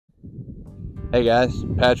Hey guys,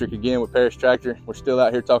 Patrick again with Paris Tractor. We're still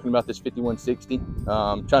out here talking about this 5160.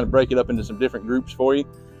 Trying to break it up into some different groups for you.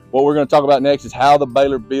 What we're going to talk about next is how the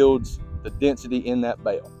baler builds the density in that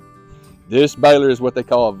bale. This baler is what they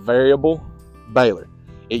call a variable baler.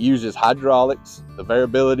 It uses hydraulics. The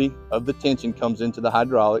variability of the tension comes into the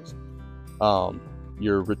hydraulics.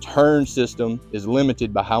 Your return system is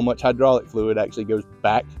limited by how much hydraulic fluid actually goes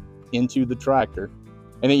back into the tractor,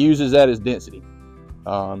 and it uses that as density.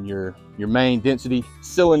 Your main density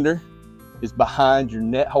cylinder is behind your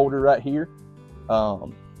net holder right here,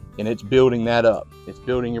 and it's building that up. It's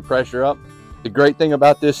building your pressure up. The great thing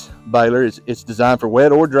about this baler is it's designed for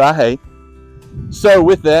wet or dry hay. So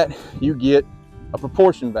with that, you get a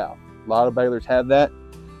proportion valve. A lot of balers have that.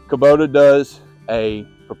 Kubota does a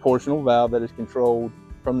proportional valve that is controlled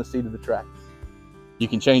from the seat of the tractor. You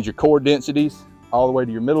can change your core densities all the way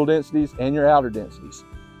to your middle densities and your outer densities.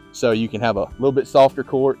 So you can have a little bit softer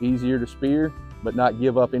core, easier to spear, but not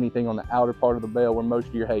give up anything on the outer part of the bale where most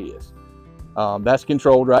of your hay is. That's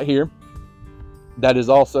controlled right here. That is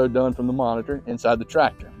also done from the monitor inside the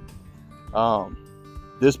tractor.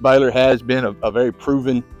 This baler has been a very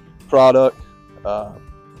proven product.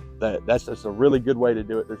 That's just a really good way to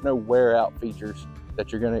do it. There's no wear out features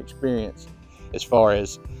that you're going to experience as far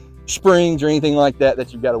as springs or anything like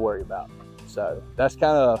that you've got to worry about. So that's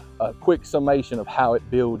kind of a quick summation of how it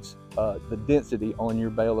builds the density on your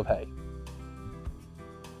bale of hay.